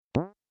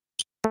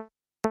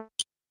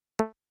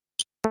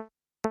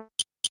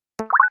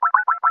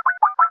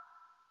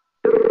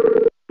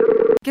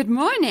Good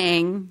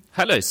morning.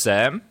 Hello,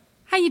 Sam.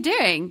 How you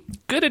doing?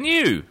 Good, and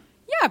you?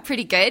 Yeah,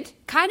 pretty good.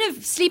 Kind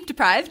of sleep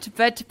deprived,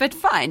 but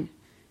fine.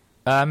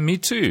 Me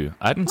too.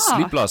 I didn't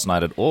sleep last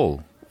night at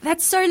all.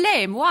 That's so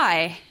lame.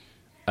 Why?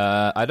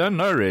 I don't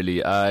know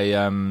really.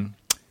 I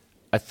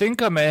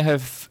think I may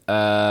have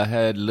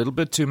had a little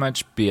bit too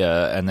much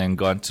beer and then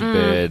gone to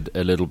bed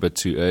a little bit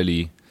too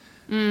early.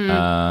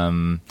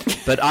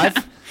 But I've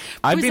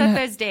been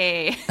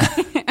Thursday.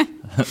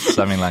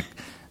 something like.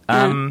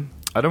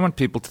 I don't want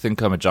people to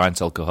think I'm a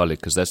giant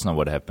alcoholic because that's not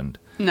what happened.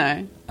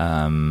 No.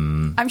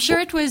 I'm sure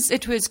it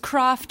was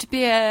craft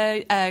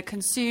beer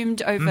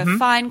consumed over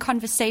fine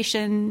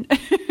conversation.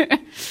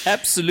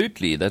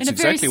 Absolutely, that's in a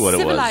exactly very what it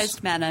was.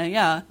 Civilized manner,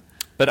 yeah.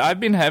 But I've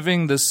been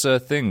having this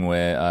thing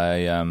where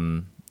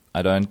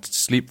I don't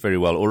sleep very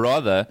well, or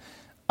rather,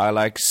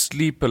 I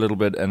sleep a little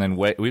bit and then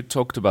wait. We've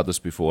talked about this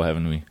before,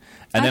 haven't we?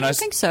 And I don't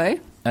think so.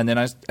 And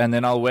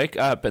then I'll wake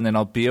up and then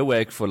I'll be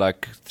awake for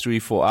like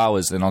 3-4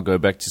 hours. Then I'll go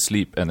back to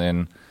sleep and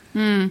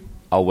then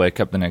I'll wake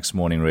up the next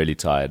morning really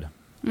tired.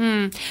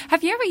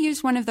 Have you ever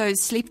used one of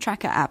those sleep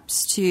tracker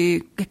apps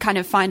to kind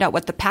of find out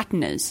what the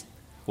pattern is?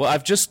 Well,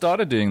 I've just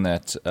started doing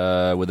that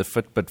with the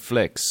Fitbit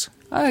Flex.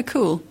 Oh,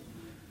 cool.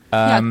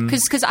 Yeah,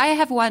 because I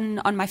have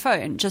one on my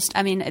phone.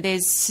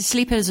 There's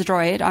Sleep as a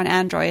Droid on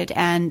Android,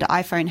 and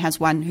iPhone has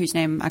one whose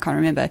name I can't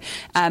remember.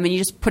 And you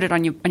just put it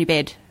on your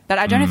bed. But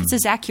I don't know if it's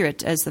as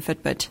accurate as the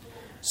Fitbit.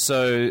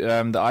 So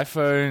the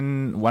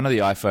iPhone, one of the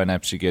iPhone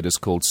apps you get is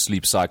called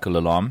Sleep Cycle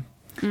Alarm.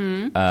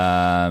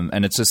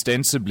 And it's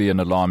ostensibly an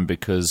alarm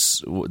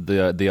because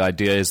the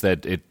idea is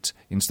that it,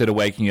 instead of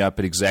waking you up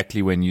at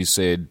exactly when you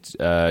said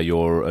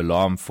your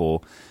alarm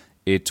for,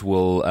 it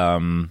will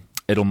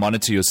it'll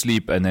monitor your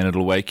sleep and then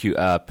it'll wake you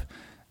up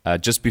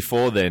just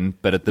before then,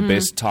 but at the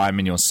best time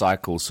in your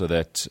cycle, so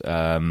that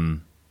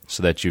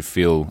you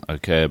feel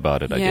okay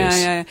about it. I guess.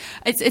 Yeah.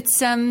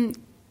 It's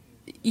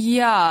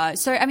Yeah.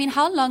 So,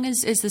 how long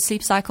is the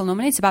sleep cycle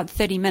normally? It's about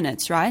 30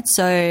 minutes, right?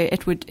 So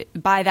it would,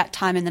 by that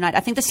time in the night,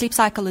 I think the sleep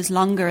cycle is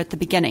longer at the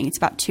beginning. It's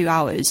about 2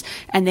 hours.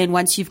 And then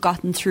once you've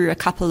gotten through a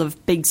couple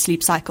of big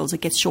sleep cycles,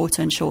 it gets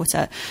shorter and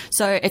shorter.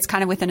 So it's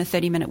kind of within a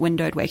 30-minute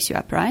window it wakes you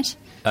up, right?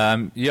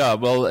 Yeah,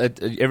 well,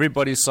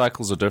 everybody's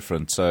cycles are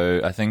different.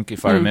 So I think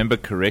if I remember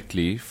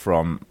correctly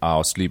from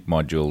our sleep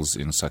modules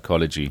in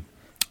psychology,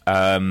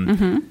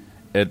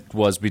 it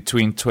was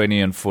between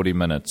 20 and 40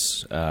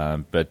 minutes,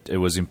 but it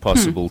was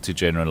impossible to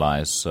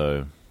generalize.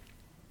 So,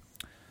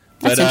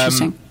 That's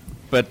interesting.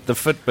 But the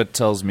Fitbit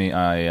tells me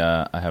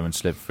I haven't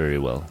slept very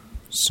well.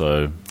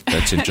 So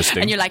that's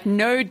interesting. And you're like,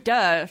 no,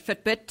 duh,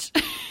 Fitbit.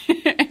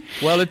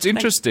 Well, it's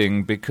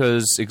interesting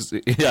because,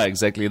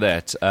 exactly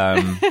that.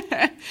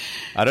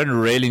 I don't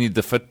really need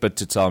the Fitbit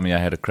to tell me I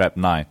had a crap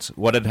night.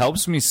 What it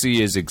helps me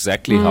see is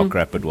exactly how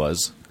crap it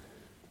was.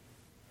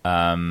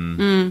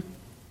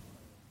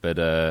 But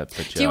yeah.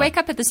 Do you wake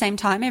up at the same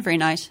time every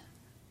night?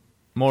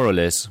 More or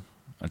less.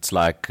 It's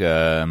like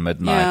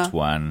midnight,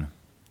 1.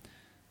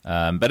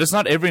 But it's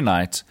not every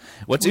night.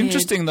 What's Weird.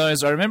 interesting, though,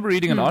 is I remember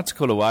reading an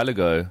article a while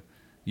ago.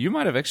 You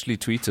might have actually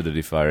tweeted it,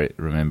 if I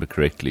remember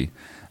correctly,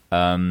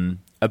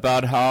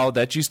 about how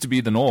that used to be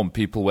the norm,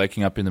 people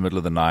waking up in the middle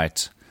of the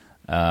night,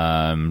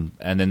 and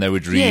then they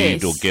would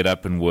read or get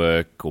up and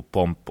work or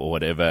pomp or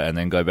whatever, and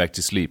then go back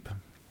to sleep.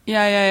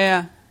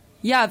 Yeah.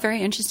 Yeah,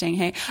 very interesting.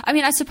 Hey,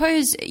 I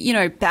suppose,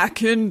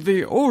 back in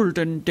the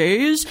olden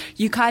days,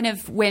 you kind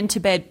of went to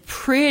bed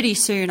pretty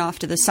soon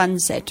after the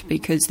sunset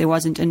because there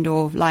wasn't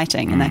indoor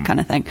lighting and that kind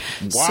of thing.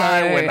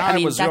 When I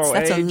was your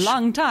that's age, a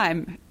long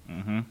time.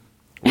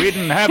 We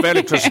didn't have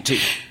electricity.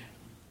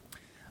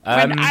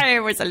 When I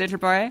was a little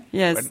boy,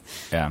 yes.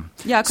 Yeah,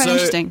 quite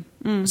interesting.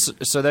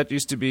 So that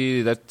used to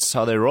be, that's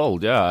how they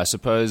rolled. Yeah, I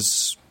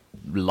suppose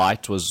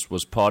light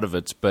was part of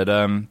it, but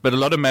a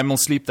lot of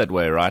mammals sleep that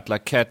way, right?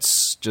 Like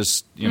cats,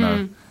 just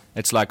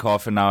it's like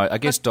half an hour. I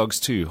guess dogs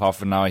too,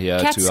 half an hour here,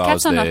 2 hours there.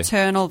 Cats are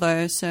nocturnal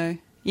though, so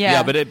yeah.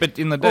 Yeah, but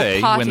in the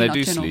day when they do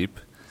nocturnal. sleep,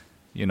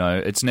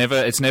 it's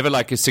never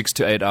like a 6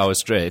 to 8 hour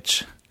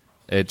stretch.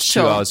 It's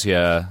Sure. 2 hours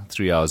here,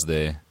 3 hours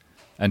there,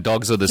 and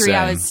dogs are the 3 same.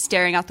 hours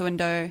staring out the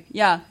window.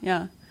 Yeah.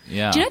 Yeah.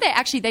 Do you know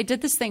they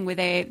did this thing where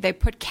they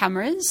put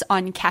cameras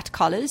on cat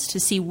collars to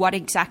see what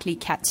exactly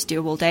cats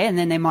do all day, and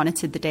then they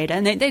monitored the data.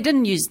 And they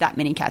didn't use that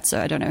many cats, so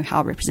I don't know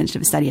how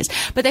representative a study is.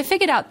 But they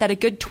figured out that a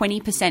good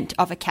 20%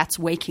 of a cat's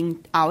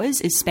waking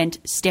hours is spent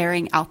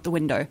staring out the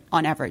window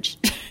on average.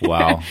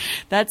 Wow.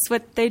 That's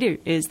what they do,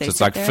 is they So it's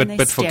sit like there and they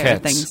Fitbit for stare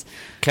at cats. things.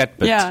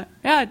 Catbit.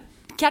 Yeah.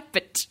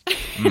 Catbit.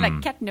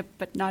 Like catnip,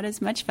 but not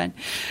as much fun.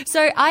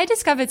 So I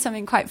discovered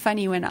something quite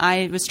funny when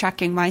I was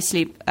tracking my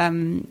sleep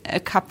a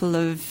couple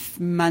of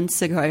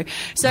months ago.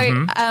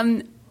 So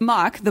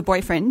Mark, the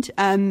boyfriend,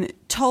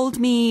 told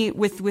me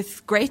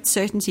with great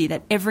certainty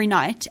that every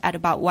night at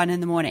about 1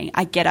 a.m,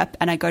 I get up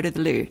and I go to the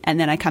loo and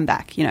then I come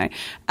back,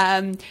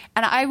 And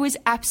I was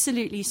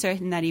absolutely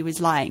certain that he was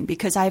lying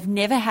because I've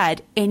never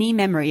had any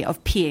memory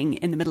of peeing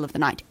in the middle of the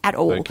night at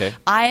all. Okay.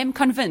 I am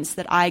convinced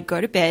that I go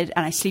to bed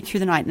and I sleep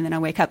through the night and then I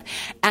wake up.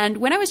 And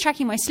when I was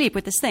tracking my sleep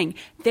with this thing,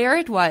 there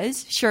it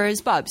was, sure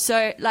as Bob.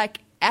 So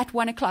at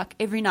 1 o'clock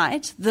every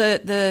night,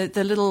 the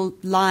little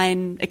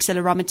line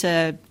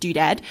accelerometer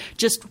doodad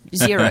just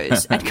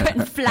zeros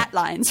and flat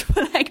lines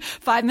for like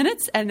 5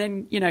 minutes and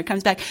then,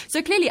 comes back.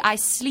 So clearly I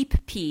sleep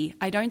pee.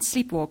 I don't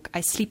sleepwalk.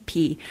 I sleep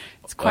pee.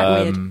 It's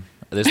quite weird.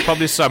 There's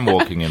probably some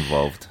walking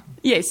involved.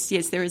 Yes,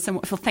 there is some.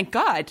 Well, thank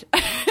God.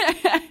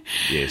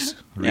 Yes,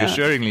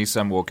 reassuringly,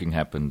 some walking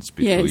happens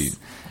before you.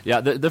 Yeah,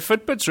 the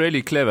Fitbit's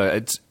really clever.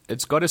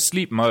 It's got a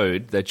sleep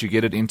mode that you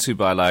get it into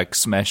by like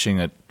smashing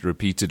it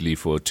repeatedly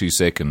for 2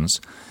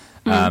 seconds,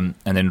 and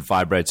then it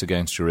vibrates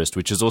against your wrist,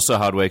 which is also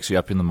how it wakes you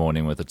up in the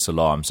morning with its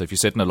alarm. So if you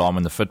set an alarm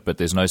in the Fitbit,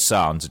 there's no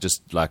sounds; it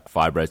just like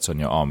vibrates on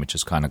your arm, which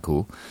is kind of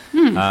cool.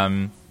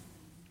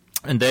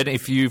 And then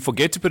if you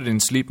forget to put it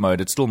in sleep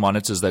mode, it still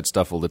monitors that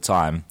stuff all the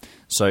time.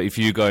 So if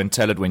you go and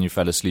tell it when you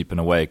fell asleep and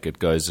awake, it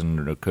goes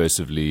and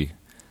recursively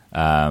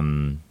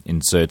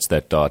inserts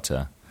that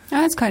data.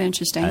 Oh, that's quite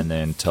interesting. And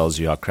then tells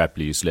you how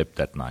crappily you slept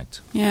that night.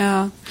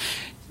 Yeah.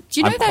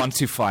 Do you know I'm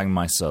quantifying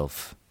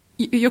myself.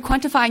 You're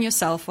quantifying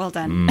yourself. Well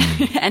done.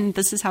 And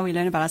this is how we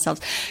learn about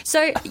ourselves.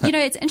 So,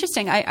 it's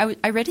interesting.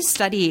 I read a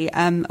study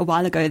a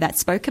while ago that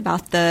spoke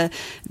about the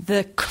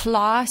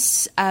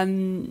class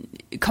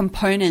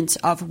component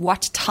of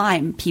what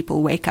time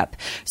people wake up.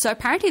 So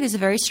apparently there's a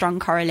very strong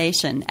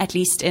correlation, at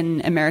least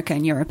in America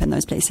and Europe and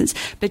those places,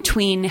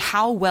 between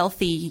how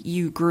wealthy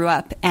you grew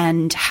up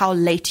and how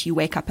late you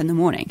wake up in the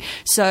morning.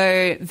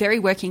 So very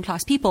working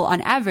class people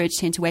on average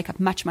tend to wake up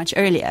much, much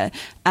earlier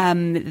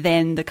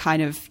than the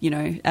kind of,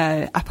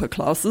 upper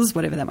classes,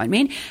 whatever that might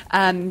mean,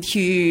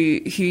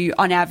 who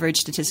on average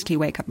statistically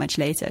wake up much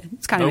later.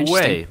 It's kind of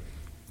interesting. No way.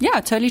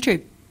 Yeah, totally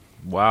true.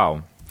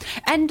 Wow.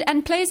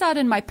 And plays out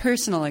in my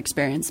personal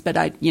experience, but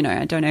I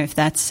don't know if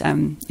that's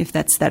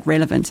that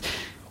relevant.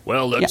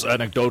 Well, that's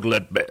anecdotal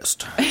at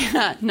best.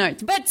 No,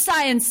 but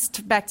science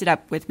backed it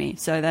up with me,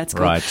 so that's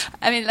cool. Right.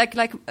 I mean,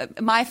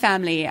 like my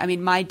family. I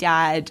mean, my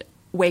dad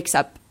wakes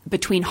up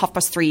between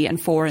 3:30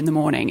 and 4 in the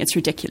morning. It's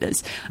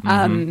ridiculous.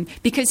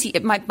 Because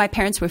my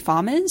parents were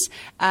farmers.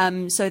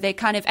 So they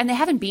and they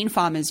haven't been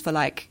farmers for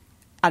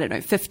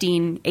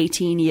 15,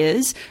 18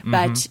 years,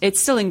 but it's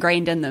still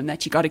ingrained in them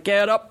that you got to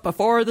get up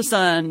before the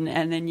sun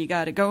and then you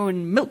got to go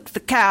and milk the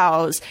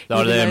cows.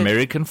 Are they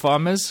American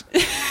farmers?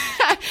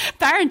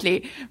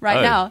 Apparently,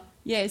 now.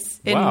 Yes,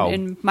 Wow.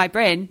 in my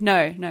brain.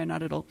 No,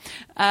 not at all.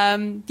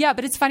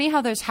 But it's funny how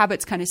those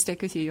habits kind of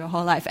stick with you your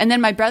whole life. And then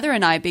my brother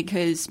and I,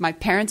 because my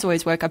parents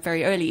always woke up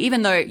very early,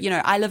 even though,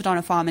 I lived on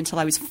a farm until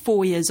I was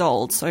 4 years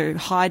old, so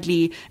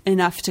hardly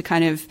enough to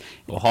kind of...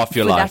 Well, half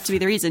your for life. that to be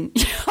the reason.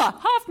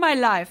 Half my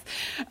life.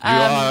 You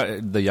are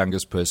the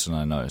youngest person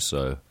I know,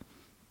 so...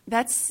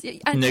 That's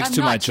next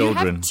to my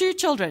children. You have 2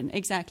 children,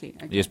 exactly.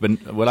 Okay. Yes,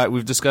 but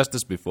we've discussed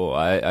this before.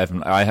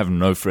 I have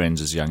no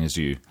friends as young as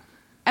you.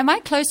 Am I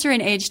closer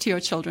in age to your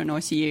children or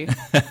to you?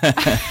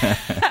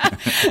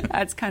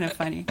 That's kind of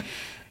funny.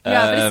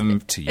 Yeah,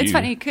 to you. It's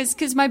funny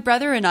because my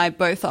brother and I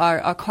both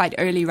are quite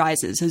early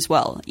risers as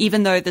well,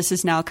 even though this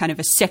is now kind of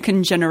a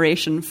second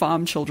generation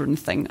farm children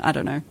thing. I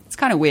don't know. It's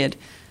kind of weird.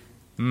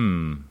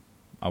 I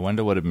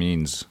wonder what it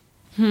means.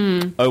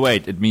 Oh,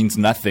 wait, it means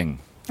nothing.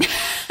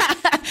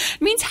 It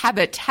means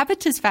habit.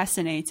 Habit is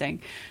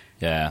fascinating.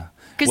 Yeah.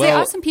 Because there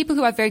are some people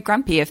who are very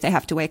grumpy if they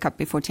have to wake up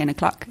before 10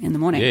 o'clock in the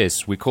morning.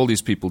 Yes, we call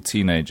these people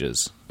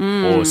teenagers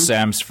or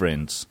Sam's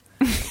friends.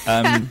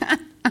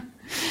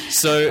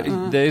 So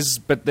there's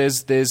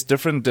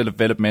different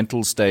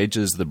developmental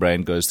stages the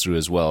brain goes through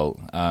as well,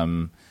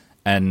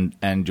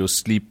 and your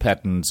sleep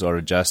patterns are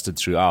adjusted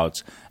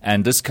throughout.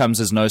 And this comes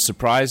as no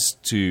surprise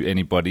to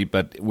anybody,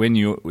 but when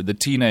the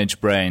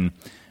teenage brain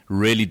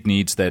really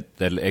needs that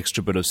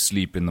extra bit of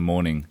sleep in the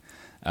morning.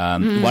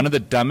 One of the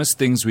dumbest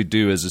things we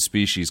do as a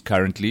species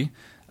currently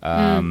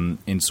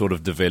in sort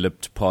of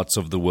developed parts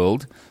of the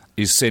world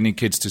is sending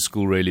kids to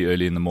school really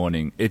early in the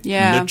morning. It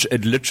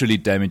literally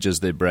damages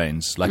their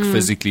brains,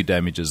 physically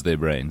damages their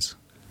brains.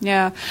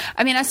 Yeah.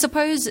 I mean, I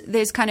suppose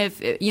there's kind of,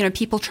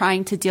 people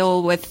trying to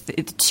deal with the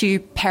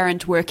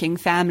 2-parent working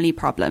family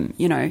problem,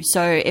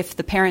 So if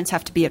the parents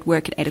have to be at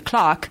work at 8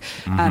 o'clock,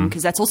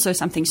 because that's also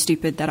something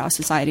stupid that our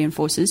society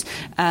enforces,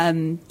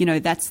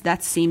 that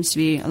seems to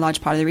be a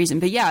large part of the reason.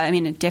 But yeah, I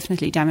mean, it's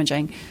definitely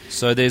damaging.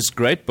 So there's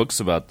great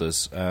books about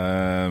this.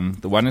 The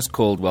one is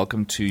called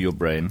Welcome to Your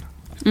Brain.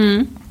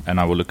 And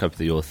I will look up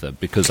the author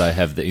because I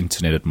have the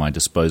internet at my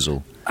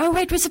disposal. Oh,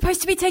 wait, we're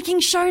supposed to be taking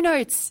show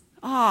notes.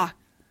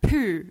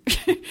 Poo.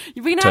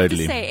 We're going to have to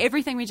say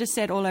everything we just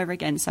said all over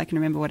again so I can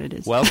remember what it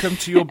is. Welcome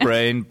to Your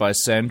Brain by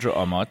Sandra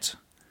Amott.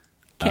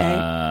 Okay.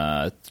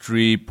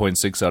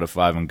 3.6 out of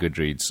 5 on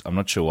Goodreads. I'm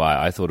not sure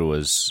why. I thought it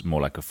was more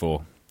like a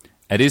 4.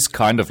 It is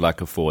kind of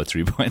like a 4,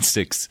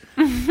 3.6.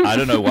 I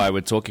don't know why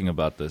we're talking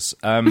about this.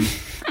 The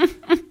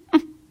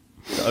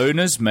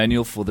Owner's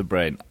Manual for the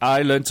Brain. I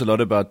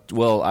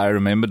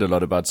remembered a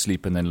lot about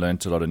sleep and then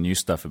learned a lot of new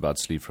stuff about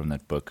sleep from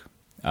that book.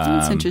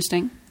 That's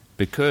interesting.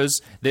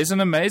 Because there's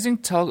an amazing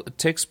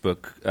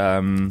textbook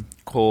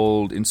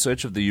called In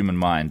Search of the Human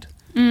Mind.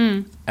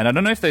 And I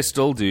don't know if they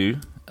still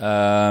do,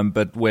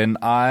 but when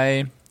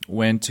I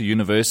went to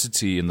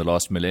university in the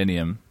last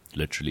millennium,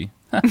 literally,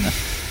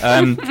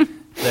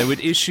 They would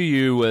issue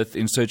you with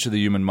In Search of the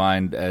Human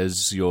Mind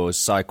as your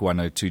Psych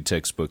 102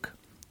 textbook.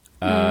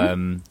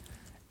 And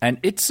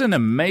it's an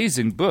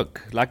amazing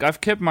book. Like,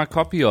 I've kept my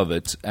copy of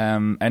it,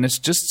 and it's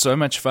just so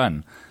much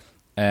fun.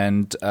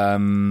 And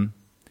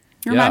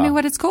Remind me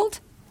what it's called?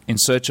 In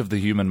Search of the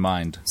Human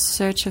Mind.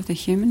 Search of the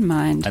Human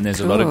Mind. And there's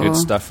a lot of good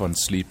stuff on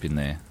sleep in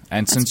there.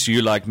 And since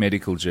you like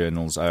medical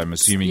journals, I'm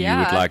assuming you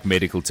would like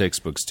medical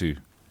textbooks too.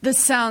 This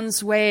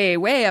sounds way,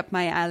 way up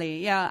my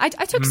alley. Yeah, I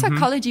took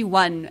Psychology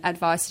 1 at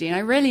varsity, and I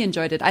really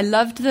enjoyed it. I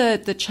loved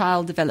the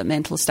child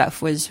developmental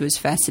stuff. Was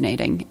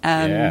fascinating.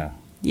 Yeah.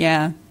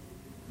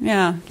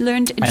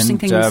 Learned interesting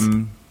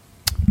things.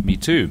 Me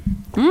too.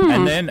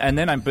 And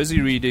then I'm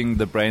busy reading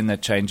The Brain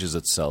That Changes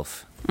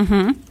Itself,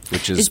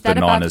 which is that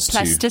bananas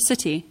about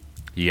plasticity? Too.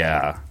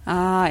 Yeah.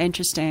 Ah,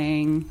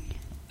 interesting.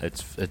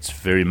 It's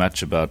very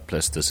much about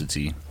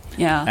plasticity.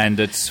 Yeah.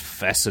 And it's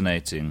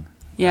fascinating.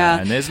 Yeah.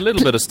 And there's a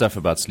little bit of stuff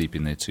about sleep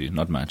in there too,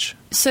 not much.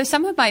 So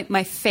some of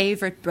my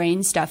favorite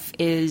brain stuff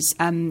is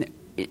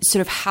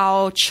sort of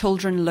how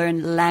children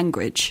learn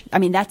language. I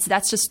mean, that's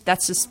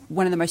just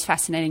one of the most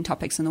fascinating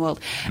topics in the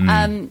world.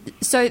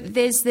 So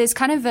there's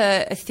kind of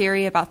a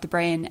theory about the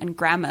brain and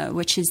grammar,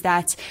 which is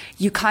that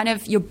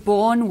you're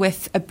born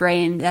with a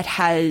brain that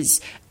has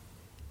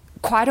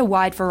quite a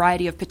wide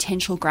variety of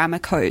potential grammar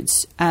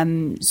codes,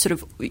 sort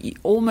of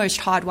almost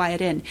hardwired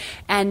in.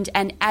 And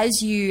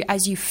as you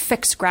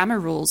fix grammar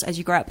rules as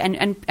you grow up,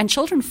 and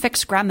children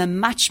fix grammar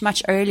much,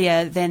 much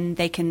earlier than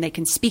they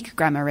can speak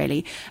grammar,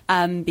 really,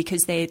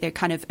 because they're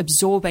kind of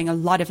absorbing a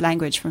lot of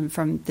language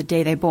from the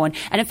day they're born.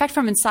 And in fact,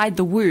 from inside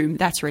the womb,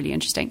 that's really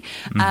interesting.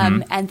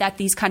 And that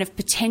these kind of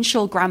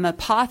potential grammar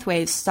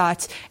pathways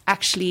start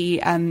actually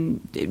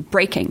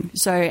breaking.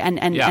 So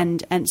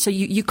and so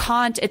you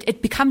can't.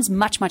 It becomes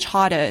much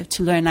harder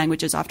to learn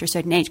languages after a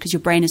certain age because your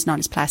brain is not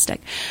as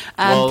plastic.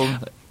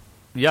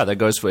 That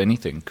goes for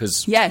anything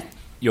because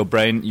your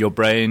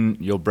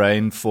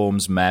brain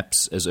forms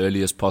maps as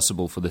early as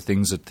possible for the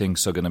things it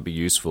thinks are going to be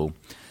useful.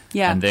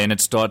 Yeah, and then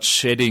it starts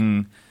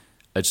shedding.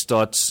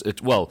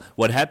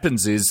 What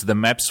happens is the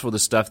maps for the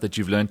stuff that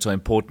you've learned are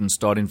important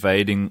start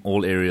invading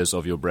all areas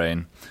of your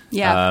brain.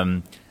 Yeah.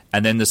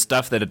 And then the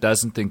stuff that it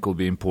doesn't think will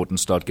be important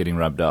start getting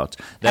rubbed out.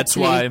 That's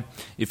why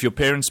if your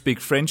parents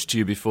speak French to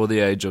you before the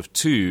age of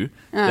 2,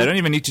 they don't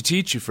even need to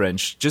teach you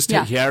French. Just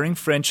hearing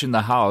French in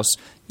the house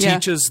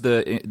teaches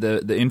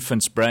the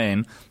infant's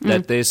brain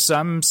that there's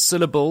some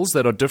syllables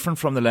that are different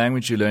from the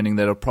language you're learning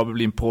that are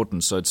probably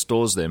important, so it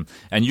stores them.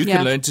 And you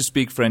can learn to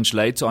speak French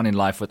later on in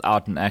life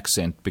without an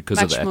accent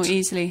because of that. Much more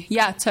easily.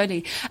 Yeah,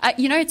 totally.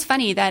 It's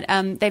funny that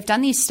they've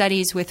done these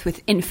studies with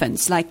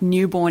infants, like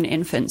newborn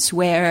infants,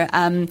 where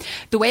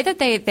the way that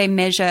they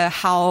measure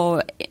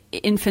how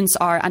infants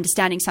are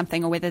understanding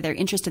something or whether they're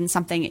interested in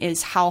something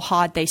is how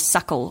hard they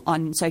suckle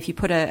on. So if you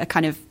put a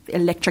kind of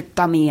electric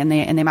dummy in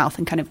their mouth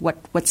and kind of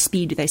what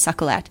speed do they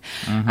suckle at.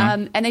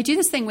 And they do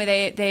this thing where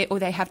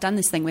they have done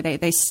this thing where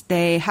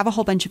they have a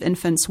whole bunch of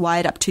infants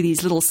wired up to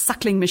these little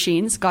suckling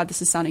machines. God,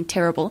 this is sounding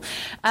terrible.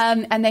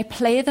 And they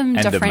play them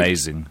different. And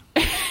amazing.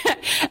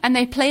 And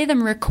they play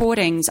them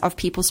recordings of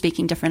people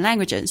speaking different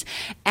languages.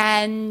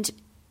 And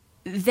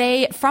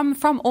they,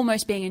 from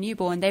almost being a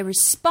newborn, they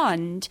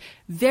respond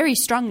very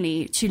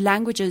strongly to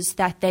languages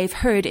that they've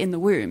heard in the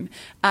womb.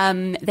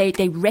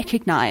 They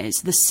recognize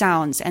the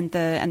sounds and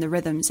the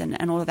rhythms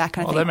and all of that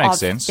kind of thing that makes of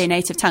sense. Their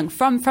native tongue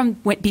from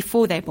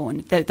before they're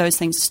born. Those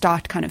things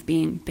start kind of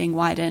being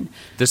wired in.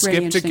 The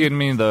skeptic in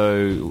me,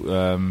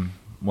 though,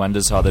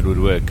 wonders how that would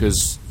work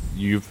because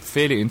you're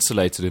fairly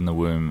insulated in the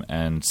womb,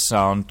 and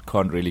sound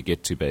can't really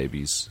get to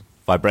babies.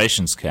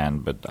 Vibrations can,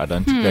 but I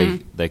don't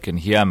think they can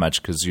hear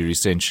much because you're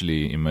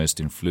essentially immersed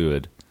in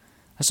fluid.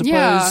 I suppose.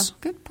 Yeah,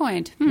 good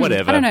point.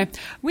 Whatever. I don't know.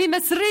 We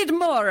must read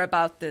more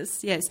about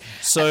this. Yes.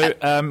 So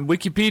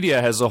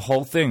Wikipedia has a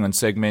whole thing on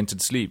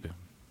segmented sleep.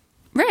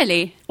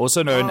 Really?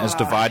 Also known as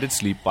divided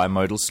sleep,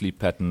 bimodal sleep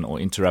pattern, or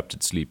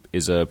interrupted sleep,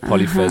 is a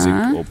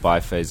polyphasic or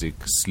biphasic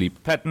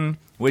sleep pattern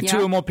where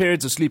 2 or more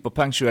periods of sleep are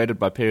punctuated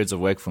by periods of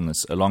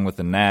wakefulness, along with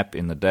a nap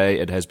in the day.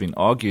 It has been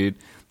argued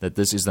that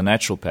this is the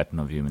natural pattern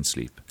of human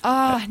sleep.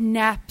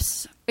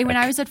 Naps. When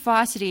I was at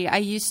varsity, I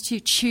used to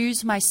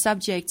choose my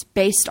subjects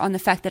based on the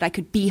fact that I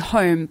could be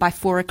home by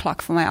 4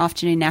 o'clock for my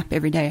afternoon nap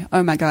every day.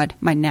 Oh my God,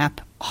 my nap.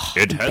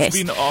 It has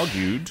been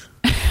argued.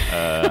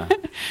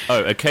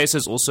 A case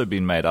has also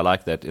been made. I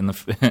like that.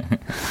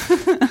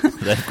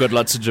 They've got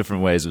lots of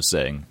different ways of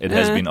saying it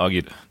has been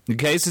argued. The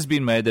case has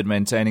been made that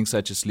maintaining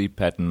such a sleep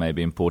pattern may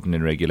be important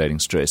in regulating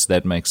stress.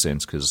 That makes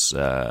sense because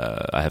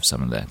I have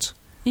some of that.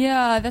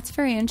 Yeah, that's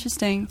very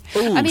interesting.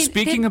 Ooh,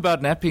 speaking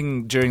about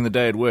napping during the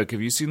day at work,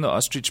 have you seen the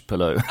ostrich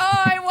pillow? Oh,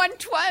 I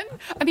want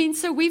one.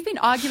 So we've been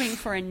arguing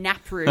for a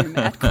nap room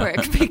at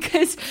Quirk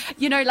because,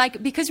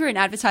 because we're in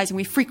advertising,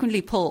 we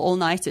frequently pull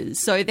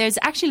all-nighters. So there's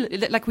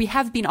actually, we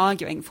have been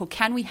arguing for,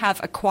 can we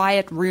have a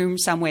quiet room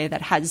somewhere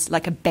that has a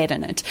bed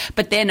in it?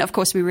 But then, of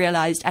course, we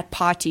realized at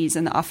parties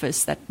in the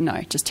office that,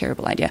 no, just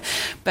terrible idea.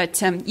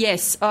 But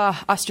yes,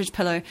 ostrich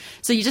pillow.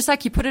 So you just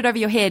you put it over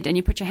your head and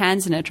you put your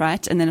hands in it,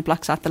 right? And then it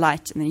blocks out the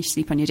light. and then you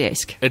sleep on your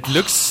desk. It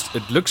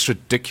looks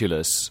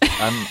ridiculous.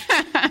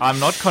 I'm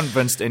not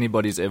convinced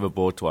anybody's ever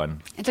bought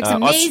one. It looks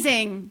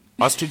amazing.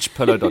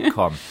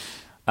 Ostrichpillow.com.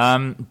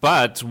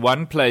 But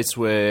one place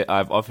where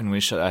I've often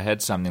wished I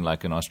had something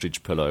like an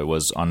ostrich pillow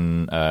was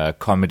on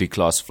comedy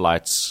class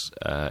flights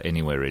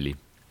anywhere, really.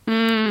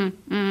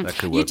 That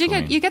could work for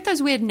me. You get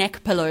those weird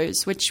neck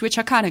pillows, which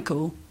are kind of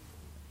cool.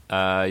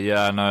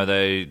 Yeah, no,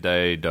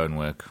 they don't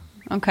work.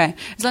 Okay.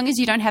 As long as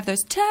you don't have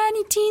those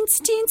tiny,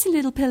 teensy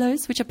little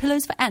pillows, which are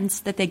pillows for ants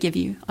that they give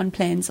you on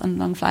planes, on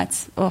long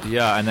flights. Oh.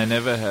 Yeah, and they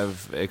never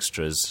have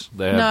extras.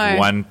 They have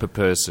one per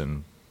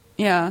person.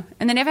 Yeah,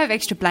 and they never have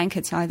extra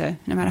blankets either,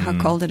 no matter how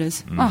cold it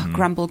is. Oh,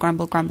 grumble,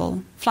 grumble,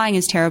 grumble. Flying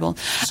is terrible.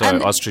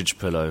 So, ostrich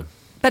pillow.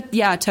 But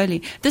yeah,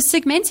 totally. The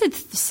segmented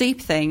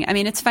sleep thing, I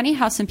mean, it's funny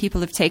how some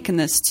people have taken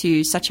this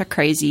to such a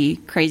crazy,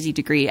 crazy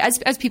degree,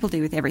 as people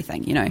do with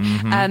everything, you know.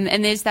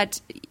 And there's that,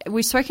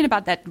 we've spoken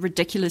about that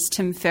ridiculous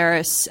Tim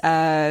Ferriss,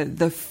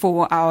 the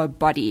 4-Hour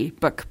Body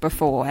book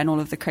before, and all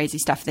of the crazy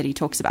stuff that he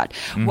talks about.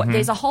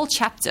 There's a whole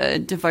chapter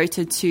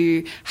devoted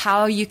to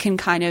how you can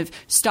kind of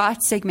start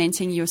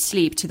segmenting your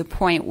sleep to the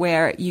point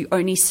where you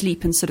only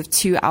sleep in sort of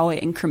 2-hour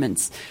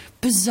increments.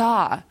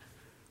 Bizarre.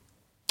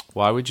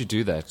 Why would you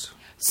do that?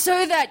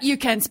 So that you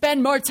can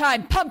spend more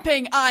time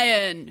pumping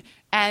iron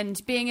and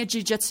being a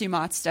jiu-jitsu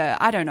master.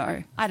 I don't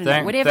know.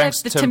 Whatever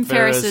the Tim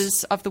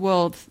Ferrisses of the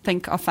world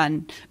think are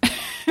fun.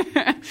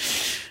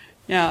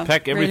 Yeah,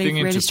 pack everything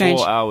really into strange.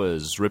 4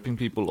 hours, ripping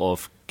people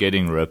off,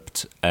 getting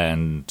ripped,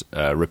 and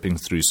ripping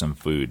through some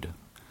food.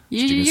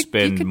 You can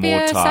spend could more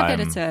be a time.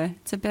 Sub-editor.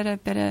 It's a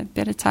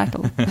better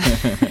title.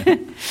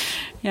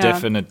 Yeah.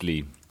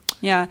 Definitely.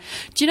 Yeah.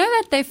 Do you know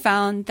that they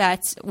found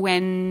that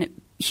when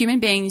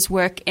human beings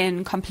work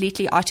in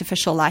completely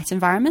artificial light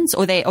environments,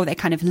 or they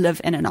kind of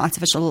live in an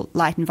artificial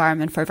light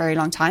environment for a very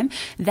long time,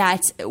 that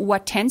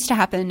what tends to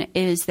happen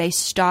is they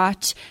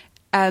start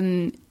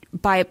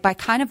by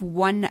kind of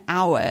 1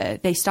 hour,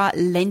 they start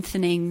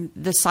lengthening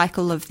the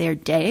cycle of their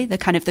day. The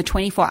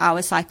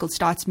 24-hour cycle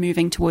starts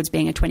moving towards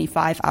being a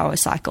 25-hour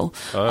cycle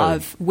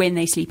of when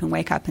they sleep and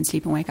wake up and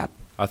sleep and wake up.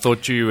 I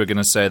thought you were going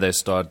to say they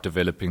start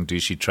developing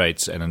douchey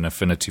traits and an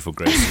affinity for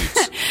grey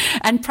suits.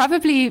 And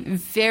probably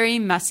very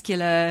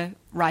muscular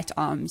right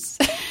arms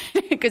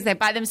because they're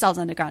by themselves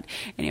underground.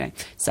 Anyway,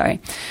 sorry.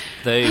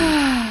 They,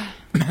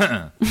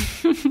 do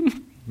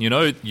you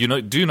know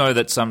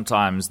that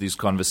sometimes these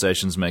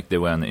conversations make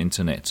their way on the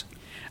internet?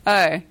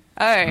 Oh,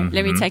 let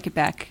me take it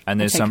back. And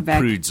there's some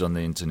prudes on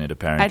the internet,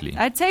 apparently.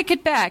 I take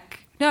it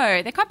back.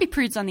 No, there can't be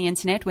prudes on the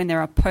internet when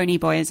there are pony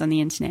boys on the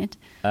internet.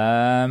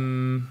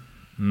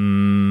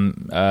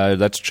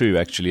 That's true,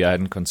 actually. I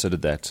hadn't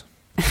considered that.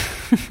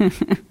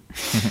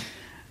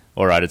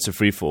 All right, it's a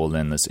free-for-all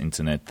then, this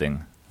internet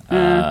thing.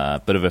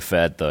 Bit of a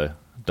fad, though.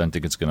 Don't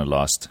think it's going to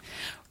last.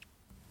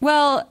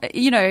 Well,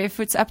 if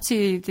it's up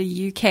to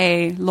the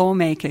UK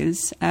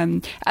lawmakers, are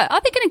they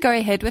going to go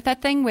ahead with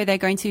that thing where they're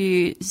going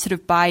to sort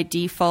of by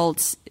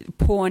default,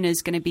 porn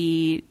is going to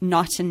be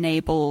not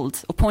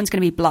enabled, or porn's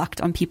going to be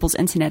blocked on people's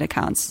internet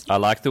accounts? I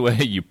like the way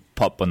you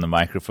pop on the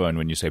microphone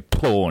when you say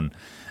porn.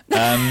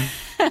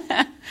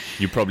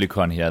 You probably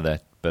can't hear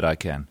that, but I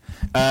can.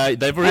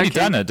 They've already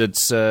done it.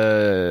 It's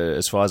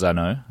as far as I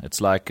know, it's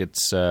like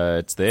it's there.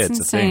 It's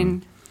a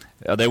thing.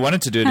 They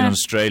wanted to do it in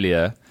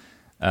Australia,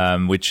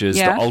 which is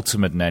the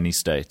ultimate nanny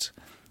state.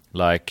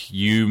 Like,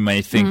 you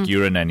may think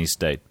you're a nanny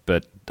state,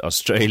 but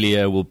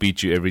Australia will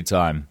beat you every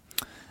time.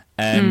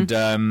 And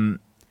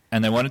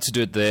they wanted to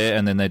do it there,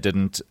 and then they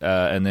didn't.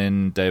 And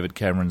then David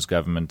Cameron's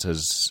government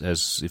has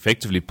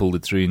effectively pulled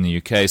it through in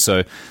the UK.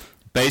 So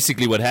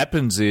basically what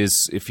happens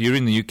is, if you're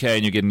in the UK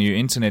and you get a new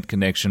internet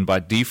connection, by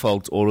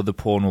default, all of the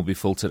porn will be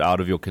filtered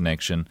out of your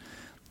connection.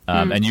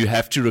 And you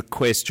have to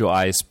request your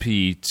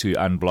ISP to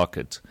unblock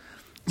it.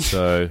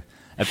 So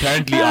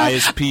apparently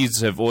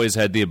ISPs have always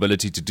had the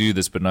ability to do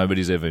this, but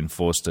nobody's ever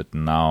enforced it.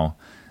 And now,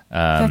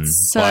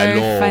 that's so by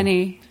law,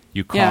 funny.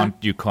 You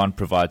can't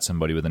provide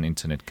somebody with an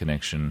internet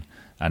connection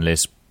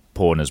unless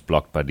porn is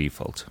blocked by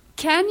default.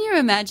 Can you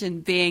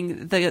imagine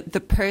being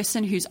the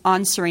person who's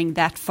answering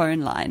that phone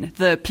line,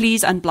 the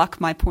please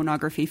unblock my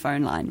pornography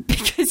phone line?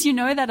 Because you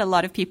know that a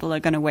lot of people are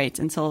going to wait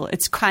until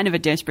it's kind of a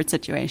desperate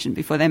situation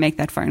before they make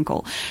that phone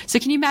call. So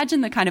can you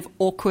imagine the kind of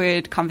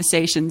awkward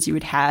conversations you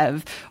would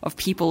have of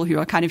people who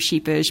are kind of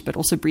sheepish but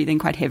also breathing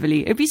quite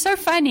heavily? It'd be so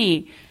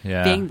funny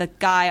being the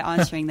guy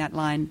answering that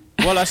line.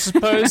 Well, I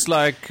suppose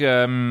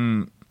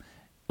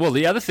well,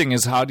 the other thing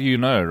is, how do you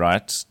know,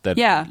 right? That,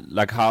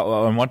 like, how,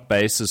 on what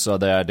basis are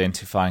they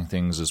identifying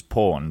things as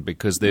porn?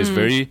 Because there's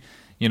the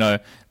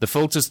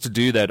filters to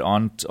do that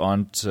aren't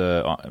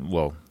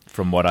well,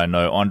 from what I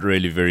know, aren't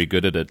really very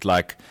good at it.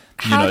 Like,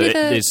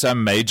 there's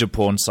some major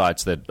porn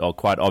sites that are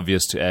quite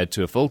obvious to add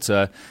to a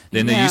filter.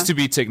 Then there used to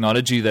be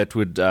technology that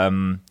would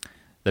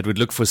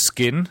look for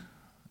skin.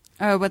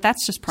 Oh, well,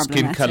 that's just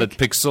problematic. Skin-colored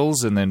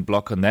pixels and then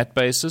block on that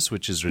basis,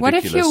 which is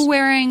ridiculous. What if you're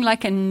wearing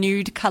like a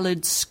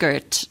nude-colored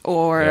skirt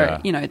or,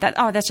 that?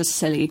 Oh, that's just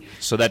silly.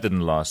 So that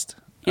didn't last.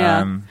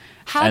 Yeah.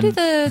 How do and-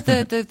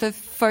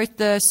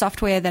 the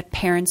software that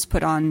parents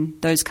put on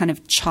those kind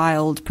of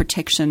child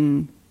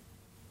protection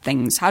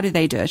things, how do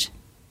they do it?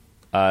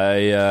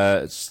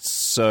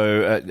 As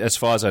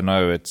far as I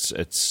know,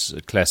 it's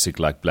a classic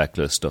like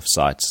blacklist of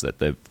sites that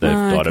they've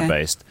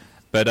databased.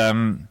 But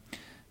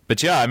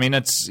yeah, I mean,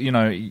 it's, you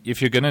know,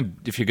 if you're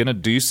gonna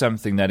do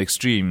something that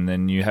extreme,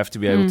 then you have to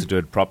be able to do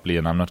it properly,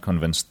 and I'm not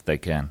convinced that they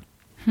can.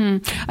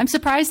 I'm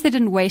surprised they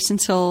didn't wait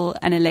until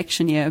an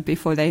election year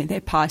before they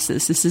pass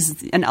this. This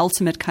is an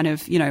ultimate kind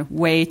of, you know,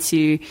 way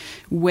to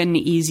win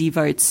easy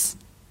votes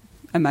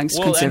amongst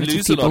conservative and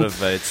lose people. a lot of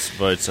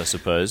votes, I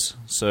suppose.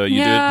 So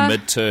you do it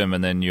midterm,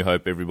 and then you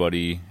hope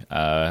everybody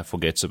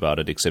forgets about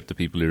it, except the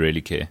people who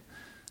really care.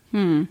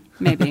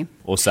 Maybe.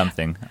 Or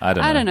something. I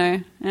don't know.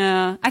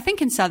 Yeah, I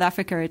think in South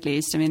Africa, at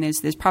least, I mean,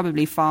 there's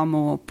probably far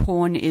more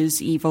porn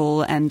is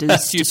evil and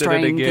is You did it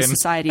destroying the again.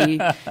 society.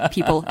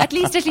 People, at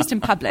least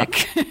in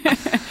public. You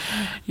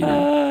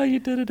know. Oh, you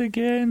did it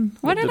again.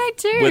 What did I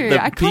with do?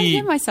 the I can't P.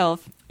 hear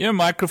myself. You know,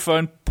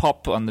 microphone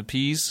pop on the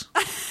P's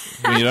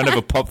when you don't have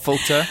a pop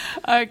filter.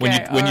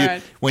 Okay,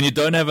 When you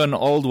don't have an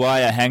old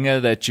wire hanger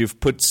that you've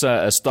put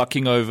a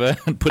stocking over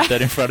and put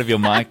that in front of your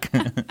mic,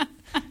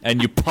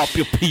 and you pop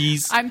your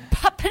P's, I'm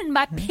popping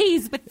my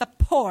peas with the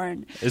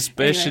porn.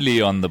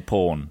 especially on the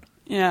porn,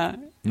 Yeah.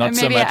 not And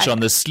so maybe much on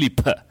the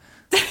sleeper.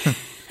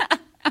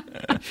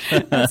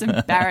 That's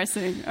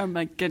embarrassing. Oh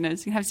my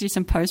goodness. You have to do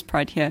some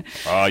post-prod here.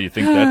 Oh, you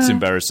think that's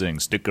embarrassing?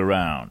 Stick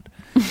around.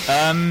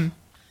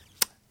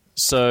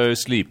 So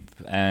sleep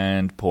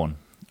and porn.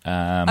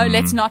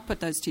 Let's not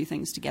put those two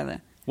things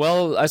together.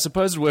 Well, I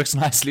suppose it works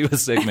nicely with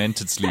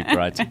segmented sleep,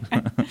 right?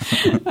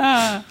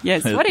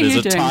 Yes. What are There's you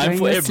a doing time during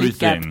for your sleep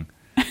gap? everything.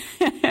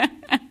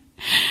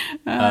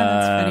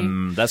 That's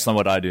funny. That's not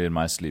what I do in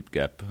my sleep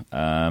gap.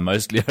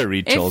 Mostly I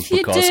read If Charles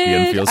you Bukowski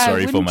and did, feel I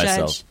sorry for wouldn't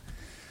myself. judge.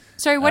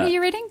 Sorry, what are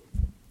you reading?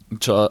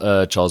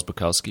 Charles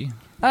Bukowski.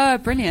 Oh,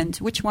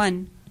 brilliant. Which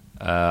one?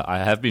 I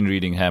have been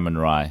reading Ham and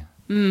Rye.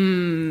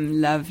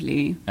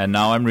 Lovely. And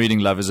now I'm reading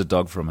Love is a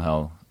Dog from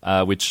Hell,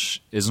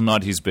 which is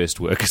not his best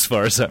work as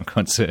far as I'm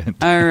concerned.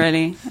 Oh,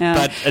 really? Yeah.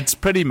 But it's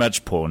pretty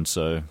much porn,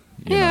 so...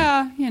 you know.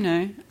 Yeah, you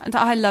know. And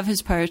I love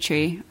his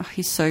poetry. Oh,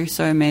 he's so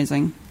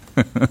amazing.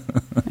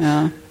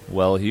 Yeah.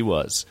 Well, he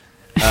was.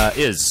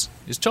 Is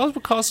Charles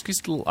Bukowski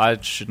still... I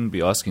shouldn't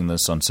be asking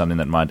this on something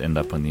that might end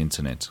up on the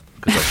internet,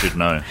 because I should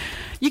know.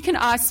 You can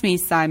ask me,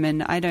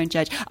 Simon. I don't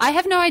judge. I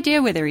have no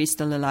idea whether he's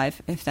still alive,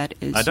 if that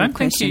is I don't your think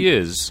question. he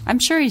is. I'm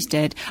sure he's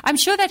dead. I'm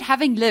sure that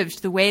having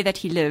lived the way that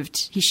he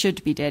lived, he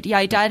should be dead. Yeah,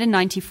 he died in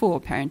 94,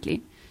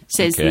 apparently,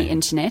 says Okay. the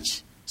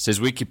internet. Says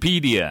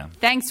Wikipedia.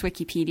 Thanks,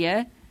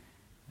 Wikipedia.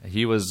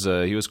 He was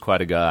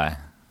quite a guy.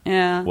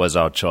 Yeah. Was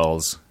our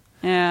Charles.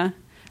 Yeah.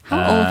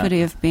 How old would he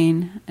have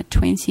been?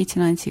 20 to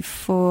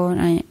 94.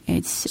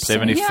 It's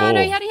 74. Yeah,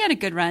 no, he had a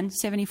good run.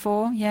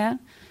 74, yeah.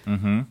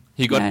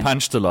 He got Yeah.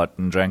 punched a lot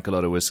and drank a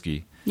lot of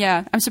whiskey.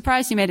 Yeah, I'm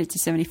surprised he made it to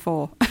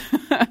 74.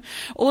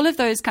 All of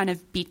those kind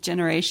of Beat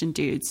Generation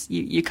dudes,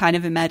 you kind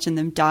of imagine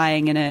them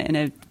dying in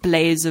a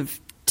blaze of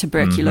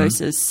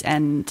tuberculosis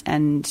and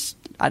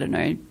I don't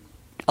know,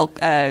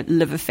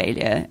 liver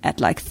failure at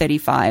like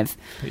 35.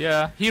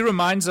 Yeah, he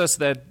reminds us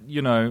that,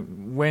 you know,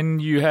 when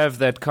you have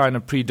that kind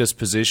of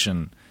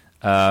predisposition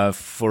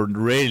for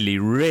really,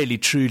 really,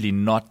 truly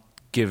not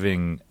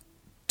giving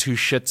two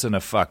shits and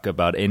a fuck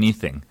about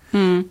anything,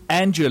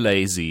 and you're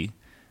lazy,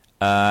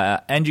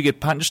 and you get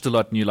punched a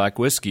lot and you like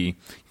whiskey,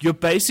 you're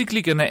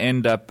basically going to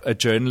end up a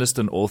journalist,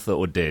 an author,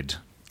 or dead.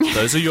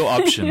 Those are your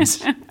options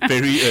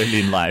very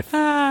early in life.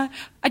 I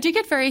do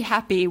get very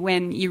happy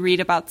when you read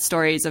about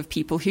stories of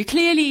people who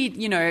clearly,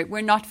 you know,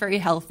 were not very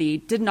healthy,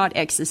 did not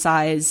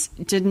exercise,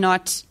 did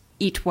not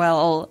eat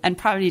well, and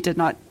probably did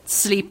not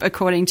sleep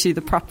according to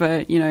the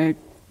proper, you know,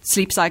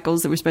 sleep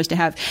cycles that we're supposed to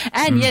have,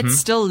 and yet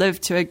still live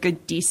to a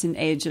good, decent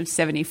age of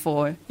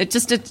 74. It's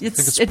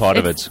part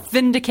of it.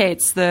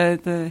 Vindicates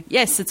the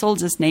yes, it's all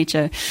just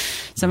nature.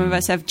 Some of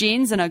us have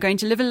genes and are going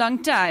to live a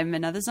long time,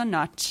 and others are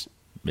not.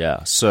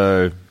 Yeah,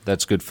 so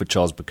that's good for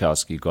Charles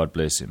Bukowski. God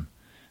bless him.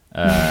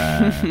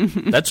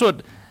 That's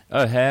what...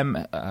 Oh,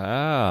 ham...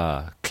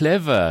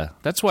 clever.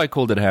 That's why I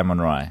called it Ham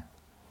and Rye.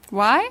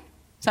 Why?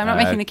 So I'm not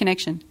making the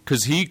connection.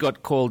 Because he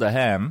got called a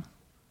ham,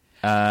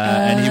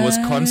 and he was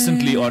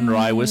constantly on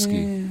rye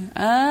whiskey.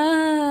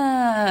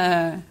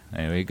 Ah.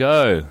 There we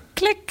go.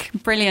 Click.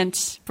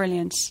 Brilliant.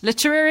 Brilliant.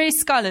 Literary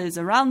scholars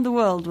around the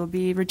world will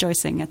be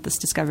rejoicing at this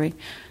discovery.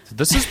 So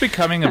this is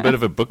becoming a bit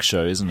of a book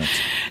show, isn't it?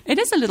 It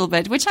is a little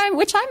bit, which I'm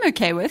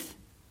okay with.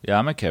 Yeah,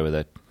 I'm okay with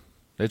it.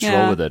 Let's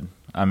Yeah. roll with it.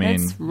 I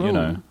mean, Let's roll. you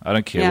know, I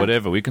don't care, Yeah.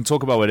 whatever. We can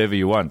talk about whatever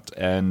you want.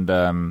 And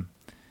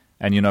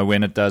you know,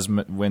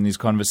 when these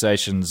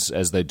conversations,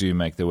 as they do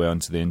make their way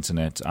onto the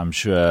internet, I'm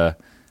sure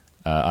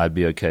I'd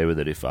be okay with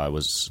it if I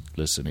was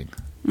listening.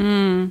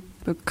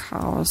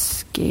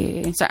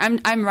 Bukowski. So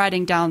I'm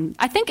writing down.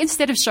 I think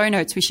instead of show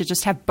notes, we should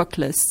just have book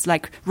lists.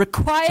 Like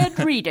required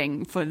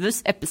reading for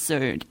this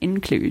episode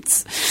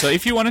includes. So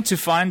if you wanted to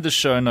find the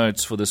show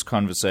notes for this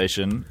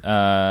conversation,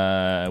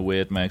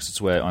 where it makes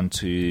its way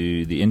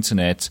onto the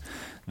internet,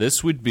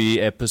 this would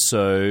be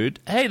episode...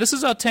 Hey, this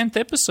is our 10th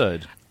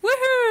episode.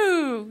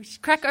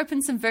 Woohoo! Crack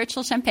open some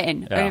virtual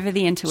champagne over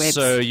the interwebs.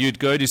 So you'd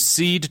go to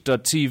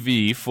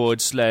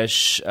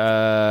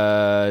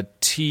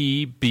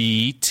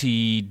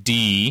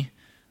seed.tv/TBTD.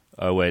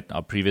 Oh, wait,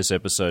 our previous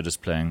episode is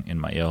playing in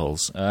my ear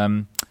holes.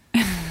 So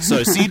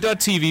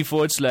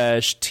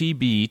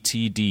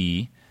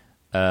seed.tv/TBTD.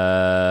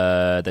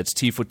 That's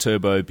T for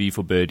Turbo, B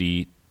for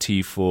Birdie,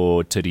 T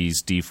for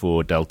Titties, D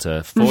for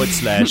Delta,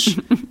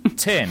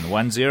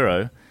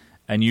 /10,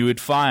 and you would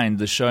find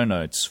the show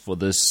notes for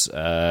this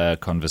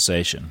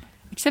conversation.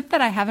 Except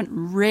that I haven't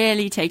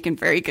really taken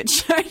very good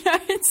show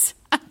notes.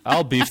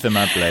 I'll beef them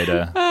up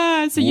later.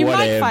 So you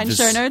might find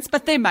show notes,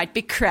 but they might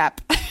be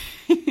crap.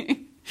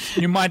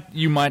 You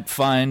might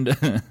find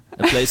a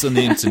place on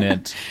the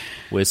internet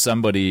where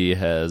somebody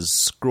has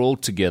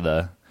scrawled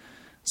together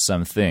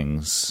some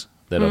things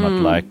that are not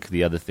like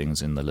the other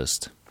things in the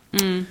list.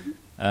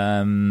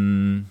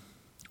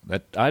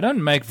 That I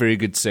don't make very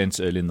good sense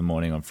early in the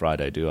morning on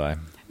Friday, do I?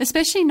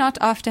 Especially not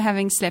after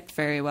having slept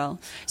very well.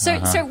 So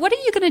what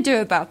are you going to do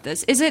about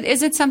this? Is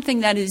it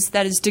something that is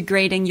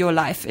degrading your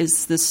life?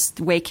 Is this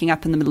waking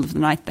up in the middle of the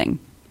night thing?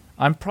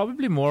 I'm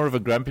probably more of a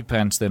grumpy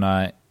pants than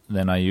I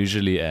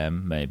usually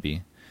am,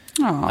 maybe.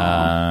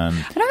 I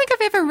don't think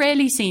I've ever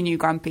really seen you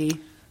grumpy.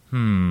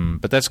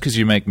 But that's because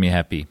you make me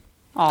happy.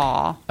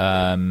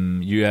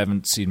 Aww. You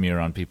haven't seen me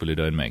around people who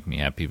don't make me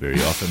happy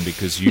very often,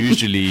 because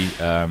usually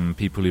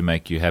people who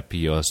make you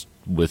happy are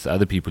with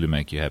other people who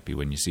make you happy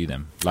when you see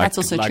them. That's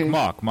also true.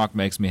 Like Mark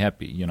makes me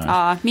happy, you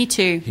know. Me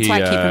too. That's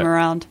why I keep him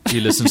around. He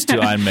listens to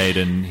Iron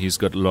Maiden. He's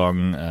got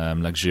long,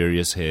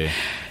 luxurious hair.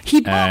 He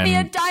bought me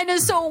a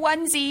dinosaur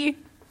onesie.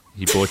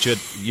 He bought you,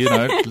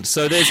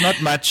 so there's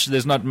not much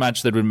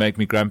that would make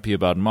me grumpy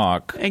about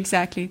Mark.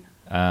 Exactly.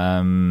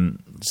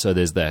 So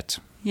there's that.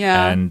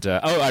 Yeah. And,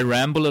 I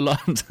ramble a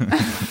lot.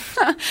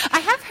 I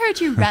have heard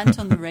you rant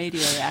on the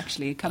radio,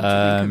 actually, come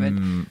to think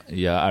of it.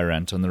 Yeah, I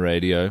rant on the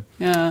radio.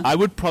 Yeah. I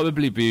would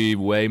probably be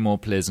way more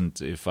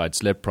pleasant if I'd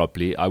slept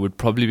properly. I would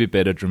probably be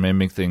better at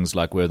remembering things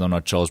like whether or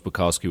not Charles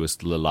Bukowski was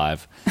still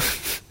alive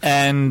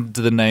and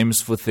the names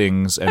for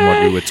things and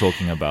what we were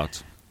talking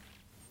about.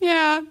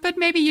 Yeah, but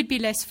maybe you'd be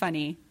less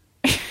funny.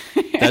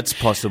 That's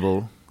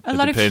possible. A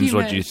lot depends of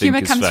what you think humor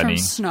is comes funny. from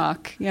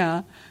snark,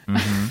 yeah.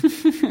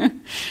 Mm-hmm.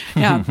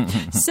 Yeah.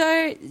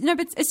 So, no,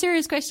 but a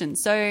serious question.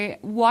 So,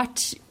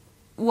 what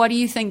do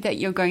you think that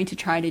you're going to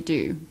try to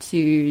do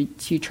to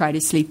try to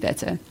sleep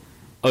better?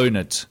 Own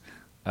it.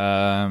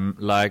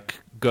 Like,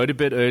 go to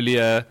bed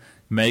earlier,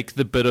 make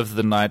the bit of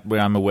the night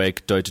where I'm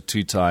awake Dota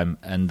 2 time,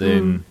 and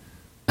then...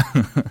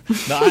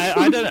 No,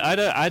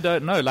 I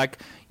don't know. Like,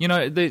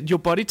 your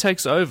body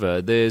takes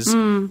over.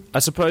 I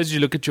suppose you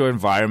look at your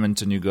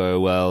environment and you go,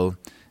 well...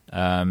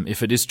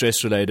 if it is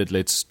stress related,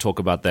 let's talk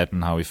about that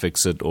and how we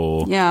fix it,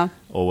 or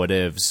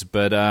whatevs.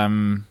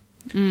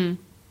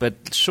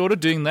 But short of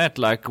doing that,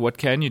 like, what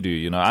can you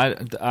do?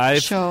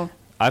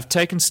 I've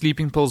taken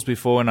sleeping pills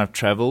before and I've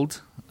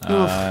traveled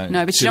but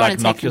you to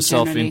don't knock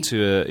yourself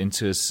generally.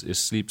 into a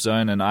sleep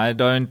zone. And I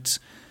don't,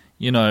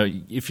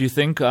 if you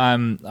think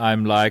I'm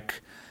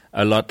like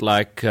a lot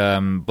like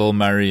Bill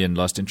Murray in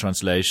Lost in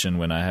Translation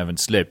when I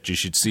haven't slept, you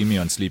should see me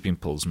on sleeping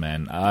pills,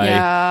 man.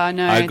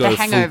 I go the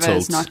hangover full tilt.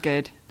 Is not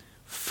good.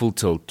 Full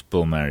tilt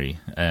Bill Murray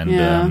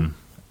and,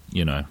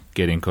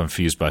 getting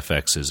confused by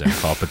faxes and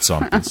carpet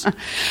samples.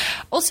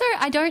 Also,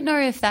 I don't know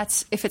if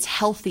it's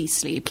healthy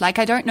sleep. Like,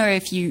 I don't know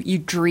if you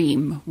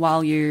dream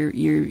while you're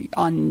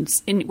in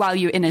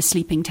a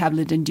sleeping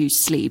tablet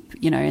induced sleep,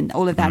 and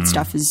all of that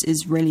stuff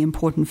is really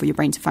important for your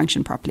brain to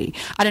function properly.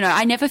 I don't know.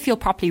 I never feel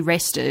properly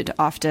rested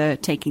after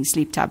taking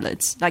sleep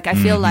tablets. Like, I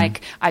feel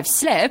like I've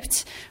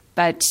slept,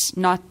 but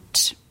not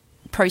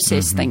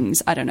process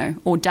things, I don't know,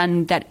 or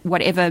done that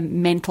whatever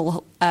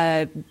mental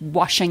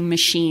washing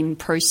machine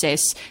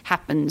process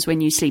happens when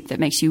you sleep that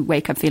makes you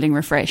wake up feeling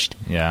refreshed.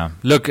 Yeah.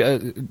 Look,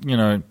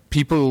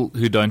 people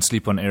who don't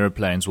sleep on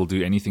airplanes will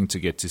do anything to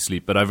get to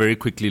sleep, but I very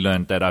quickly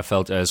learned that I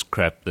felt as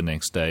crap the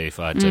next day if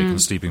I had taken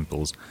sleeping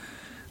pills.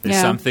 There's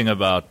something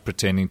about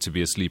pretending to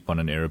be asleep on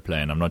an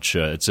airplane. I'm not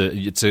sure.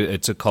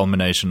 It's a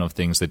culmination of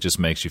things that just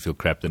makes you feel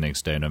crap the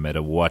next day, no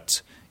matter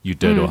what you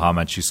did or how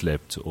much you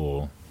slept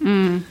or...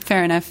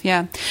 Fair enough,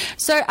 yeah.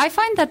 So I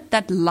find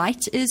that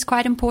light is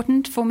quite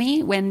important for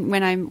me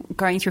when I'm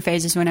going through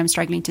phases when I'm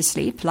struggling to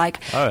sleep. Like,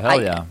 oh, hell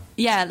yeah.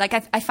 Yeah, like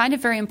I find it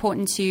very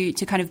important to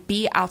kind of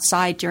be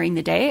outside during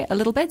the day a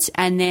little bit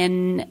and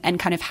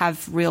kind of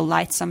have real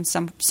light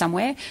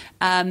somewhere.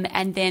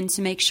 And then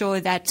to make sure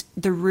that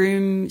the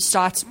room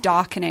starts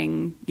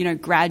darkening,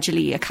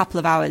 gradually a couple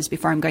of hours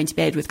before I'm going to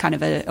bed with kind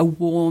of a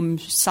warm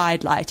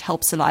side light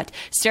helps a lot.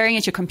 Staring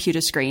at your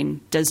computer screen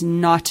does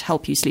not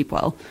help you sleep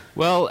well.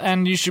 Well,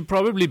 and you should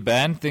probably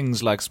ban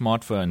things like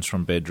smartphones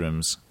from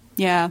bedrooms.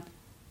 Yeah.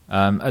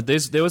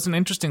 There was an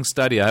interesting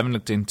study. I haven't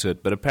looked into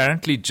it, but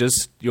apparently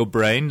just your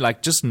brain,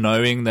 like just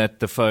knowing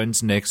that the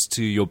phone's next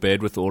to your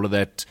bed with all of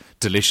that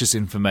delicious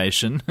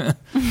information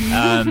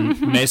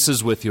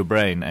messes with your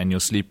brain and your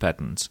sleep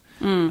patterns.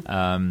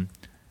 And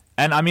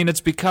And I mean,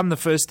 it's become the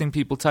first thing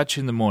people touch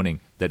in the morning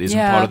that isn't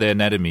Yeah. part of their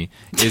anatomy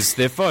is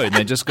their phone.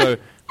 They just go,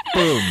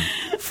 boom,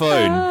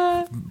 phone.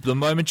 The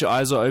moment your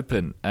eyes are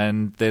open,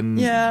 and then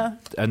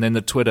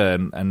the Twitter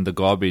and the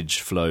garbage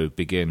flow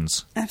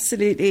begins.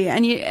 Absolutely.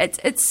 And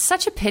it's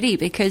such a pity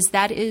because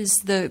that is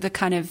the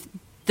kind of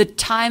the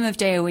time of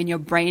day when your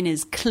brain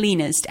is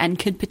cleanest and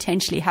could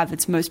potentially have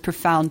its most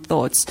profound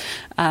thoughts.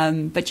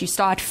 But you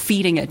start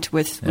feeding it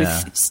with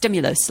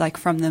stimulus, like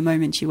from the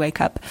moment you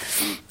wake up.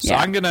 So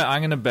I'm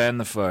gonna ban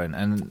the phone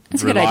and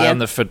That's a good rely idea. on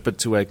the Fitbit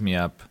to wake me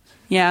up.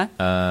 Yeah.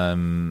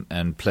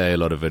 And play a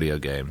lot of video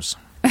games.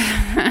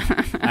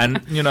 And,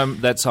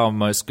 that's how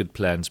most good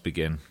plans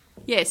begin.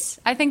 Yes,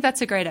 I think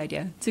that's a great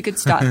idea. It's a good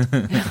start.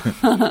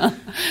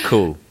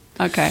 Cool.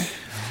 Okay.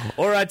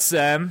 All right,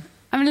 Sam.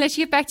 I'm going to let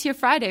you get back to your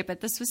Friday,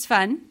 but this was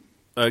fun.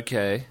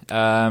 Okay.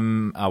 I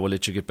will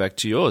let you get back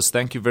to yours.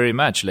 Thank you very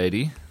much,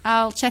 lady.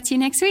 I'll chat to you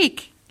next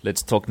week.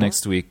 Let's talk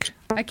next week.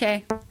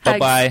 Okay.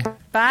 Bye-bye.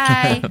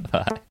 Bye.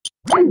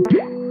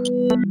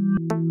 Bye.